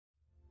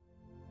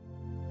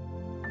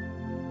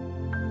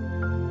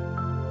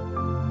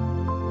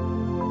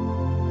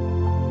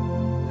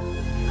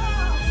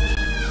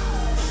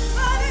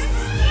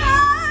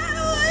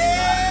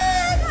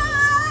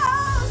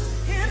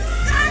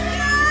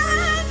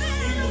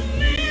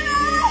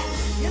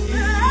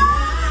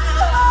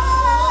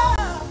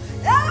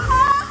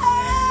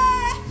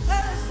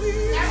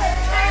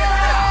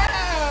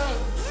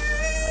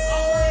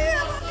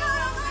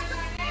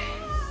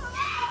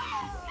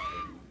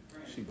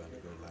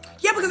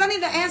because I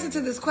need the answer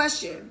to this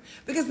question.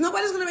 Because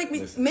nobody's gonna make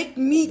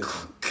me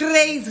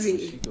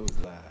crazy. She goes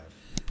live.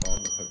 All of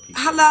her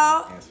people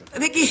Hello,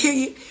 they can hear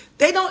you.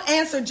 They don't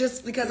answer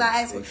just because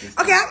I ask.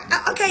 Okay,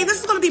 okay.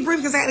 This is gonna be brief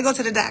because I had to go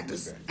to the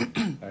doctors.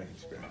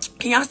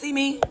 Can y'all see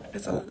me?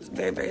 It's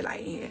very, very light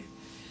in here.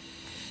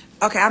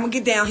 Okay, I'm gonna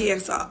get down here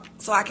so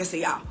I can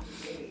see y'all.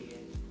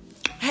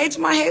 Hey,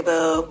 Jamar. Hey,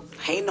 boo.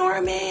 Hey,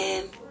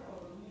 Norman.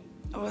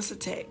 Oh, it's a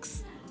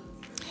text.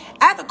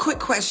 I have a quick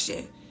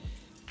question.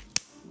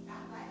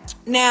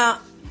 Now,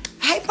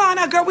 hey,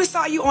 Fauna, girl, we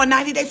saw you on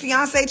 90 Day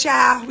Fiancé,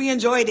 child. We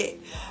enjoyed it.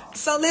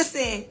 So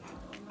listen,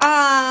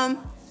 I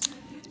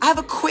have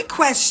a quick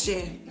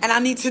question, and I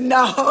need to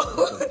know.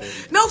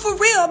 No, for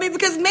real. I mean,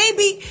 because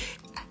maybe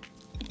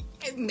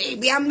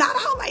I'm not a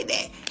hoe like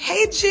that.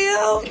 Hey,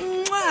 Jill.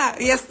 Mwah.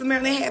 Yes, the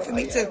Maryland hat for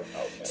me too.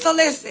 So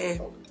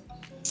listen,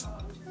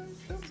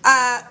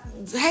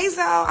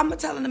 Hazel, I'm gonna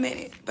tell in a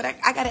minute, but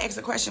I gotta ask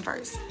a question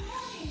first.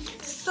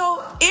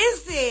 So,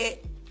 is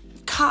it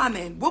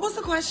common? What was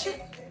the question?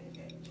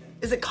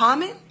 Is it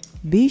common?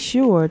 Be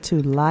sure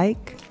to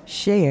like,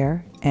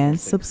 share, and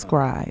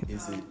subscribe.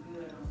 Is it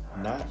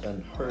not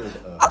unheard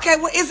of? Okay,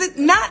 well, is it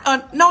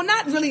not? No,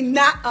 not really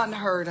not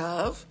unheard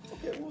of.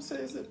 Okay, we'll say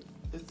is it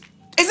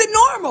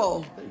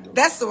normal?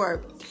 That's the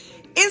word.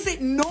 Is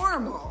it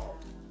normal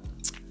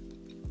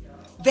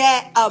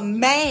that a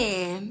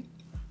man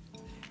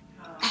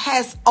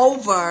has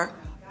over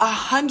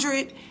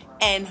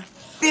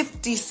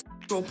 150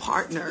 sexual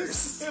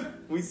partners?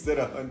 We said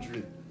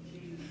 100.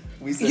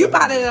 You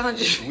bought it at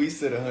 100. We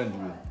said 100.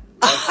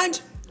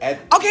 100.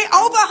 Okay,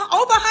 over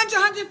 100,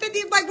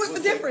 150. Like, what's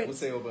the difference? We'll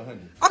say over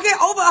 100. Okay,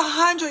 over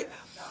 100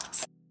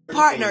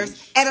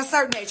 partners at a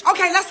certain age.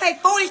 Okay, let's say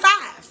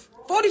 45,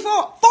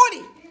 44,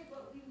 40.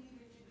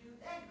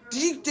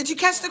 Did you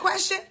catch the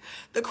question?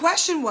 The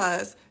question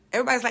was,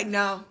 everybody's like,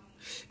 no.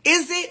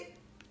 Is it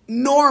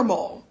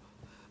normal?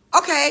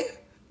 Okay.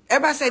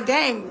 Everybody said,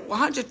 dang,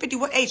 150,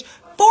 what age?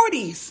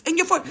 40s. In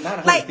your 40s.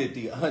 Not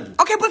 150, 100.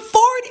 Okay, but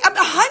 40,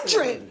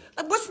 100.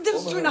 Like, what's the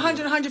difference between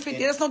 100 and 150?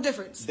 There's no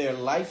difference. They're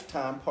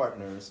lifetime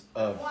partners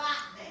of...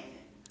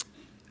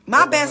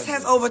 My best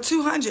has over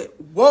 200.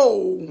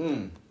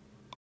 Whoa.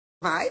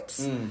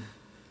 Vibes.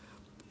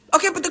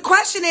 Okay, but the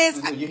question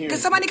is, can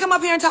somebody come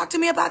up here and talk to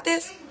me about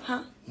this?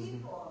 Huh?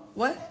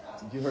 What?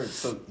 You heard,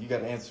 so you got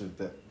to answer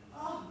that.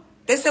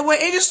 They said, what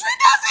industry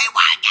does he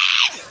work in?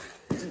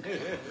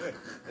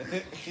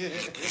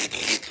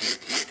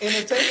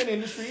 Entertainment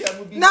industry, I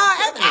would be... No,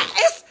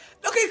 it's...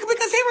 Okay,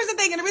 because here's the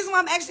thing, and the reason why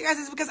I'm asking you guys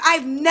is because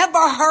I've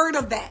never heard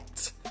of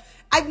that.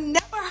 I've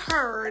never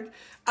heard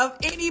of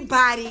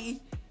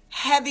anybody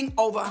having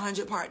over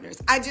 100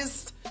 partners. I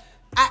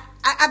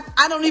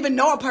don't even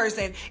know a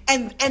person.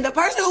 And the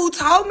person who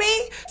told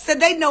me said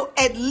they know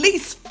at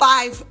least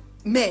 5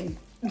 men.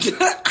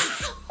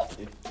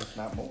 If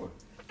not more.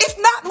 If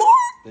not more?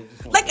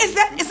 Like, is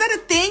that a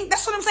thing?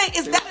 That's what I'm saying.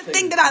 Is that a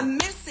thing that I'm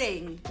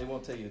missing? They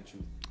won't tell you the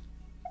truth.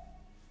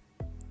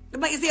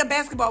 Like, is he a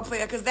basketball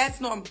player? Because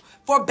that's normal.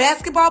 For a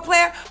basketball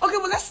player? Okay,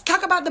 well, let's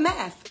talk about the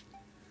math.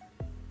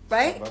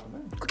 Right? Talk about the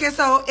math. Okay,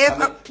 so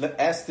if...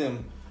 ask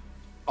them,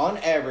 on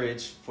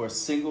average, for a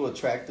single,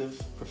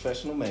 attractive,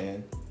 professional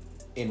man,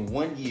 in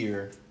 1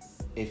 year,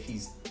 if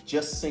he's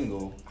just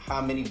single,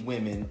 how many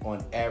women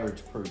on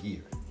average per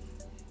year?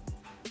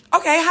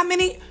 Okay, how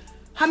many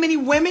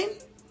women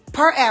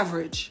per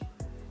average?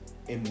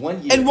 In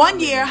 1 year. In 1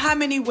 year, how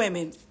many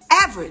women?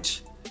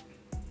 Average.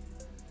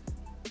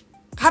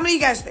 How many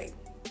of you guys think?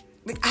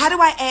 Like, how do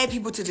I add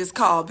people to this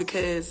call?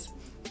 Because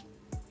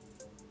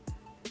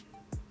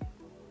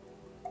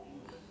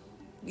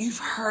you've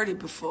heard it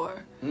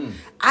before.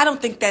 I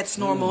don't think that's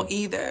normal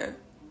either.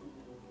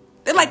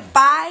 They're like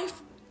 5?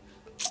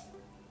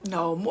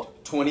 No, more.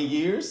 20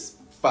 years?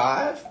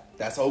 5?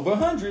 That's over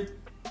 100.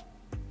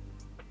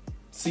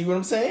 See what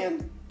I'm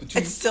saying?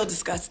 It's still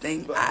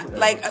disgusting.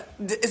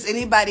 Is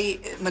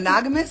anybody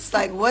monogamous?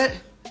 Like, what?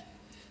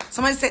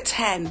 Somebody said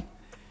 10.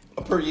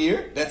 Per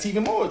year? That's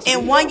even more.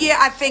 In 1 year,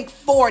 I think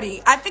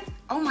 40. I think,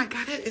 oh my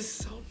God, that is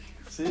so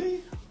bad.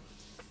 See?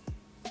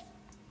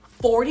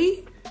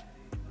 40?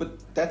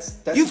 But that's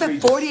you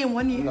said 40 in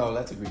 1 year? No,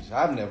 that's egregious.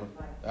 I've never.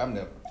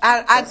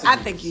 I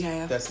think you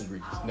have. That's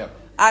egregious. Never.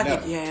 I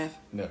think you have.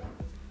 Never.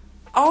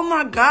 Oh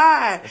my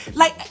God.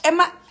 Like,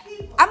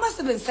 I must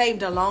have been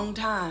saved a long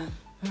time.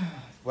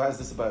 Why is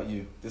this about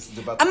you? This is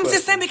about the I'm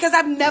just saying because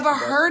I've never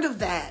heard of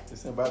that. This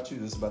isn't about you.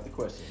 This is about the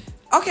question.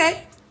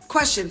 Okay.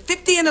 Question.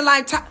 50 in a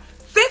lifetime.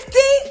 50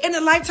 in a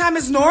lifetime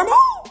is normal?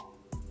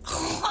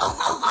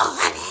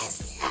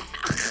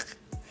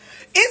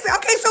 Is it?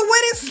 Okay, so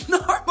what is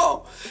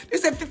normal? They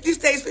said 50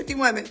 states, 50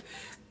 women.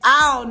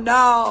 I don't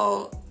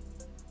know.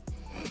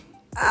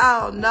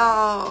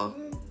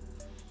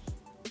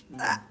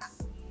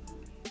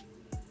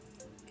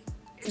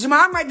 Jamal,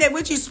 I'm right there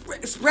with you.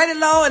 Spread it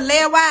low and lay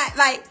it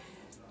wide.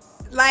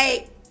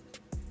 Like,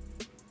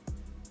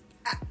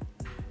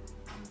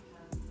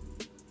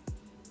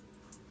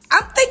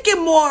 I'm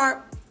thinking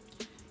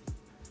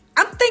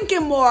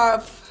more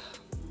of,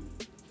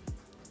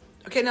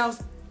 okay, now,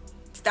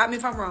 stop me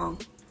if I'm wrong.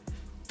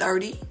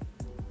 30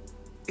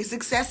 is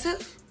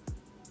excessive.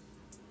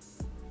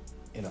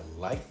 In a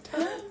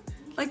lifetime?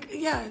 Like,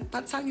 yeah,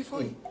 by the time you're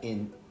 40.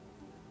 In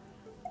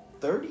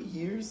 30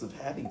 years of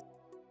having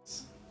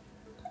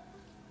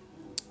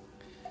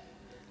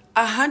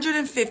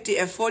 150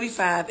 at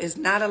 45 is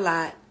not a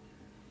lot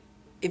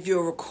if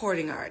you're a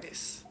recording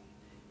artist.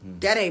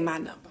 That ain't my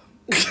number.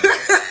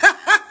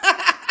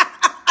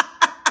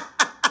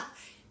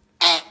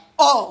 At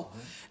all.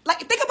 Like,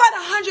 think about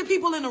 100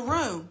 people in a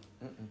room.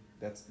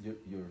 That's you're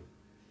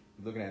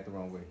looking at it the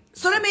wrong way.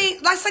 So that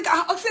means, like, so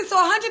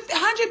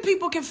 100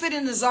 people can fit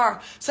in the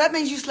Zara. So that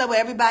means you slept with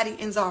everybody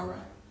in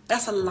Zara.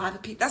 That's a lot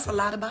of people. That's a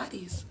lot of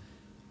bodies.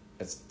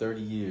 That's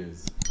 30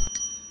 years.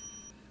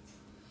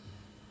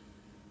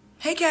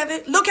 Hey,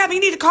 Kevin. Look, Kevin,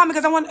 you need to call me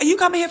because are you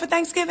coming here for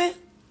Thanksgiving?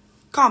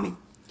 Call me.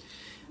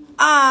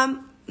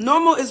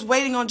 Normal is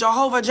waiting on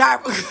Jehovah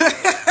Jireh.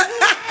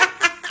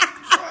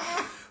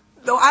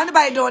 No, ain't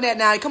nobody doing that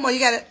now. Come on,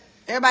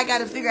 everybody got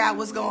to figure out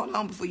what's going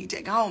on before you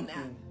take it home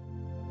now.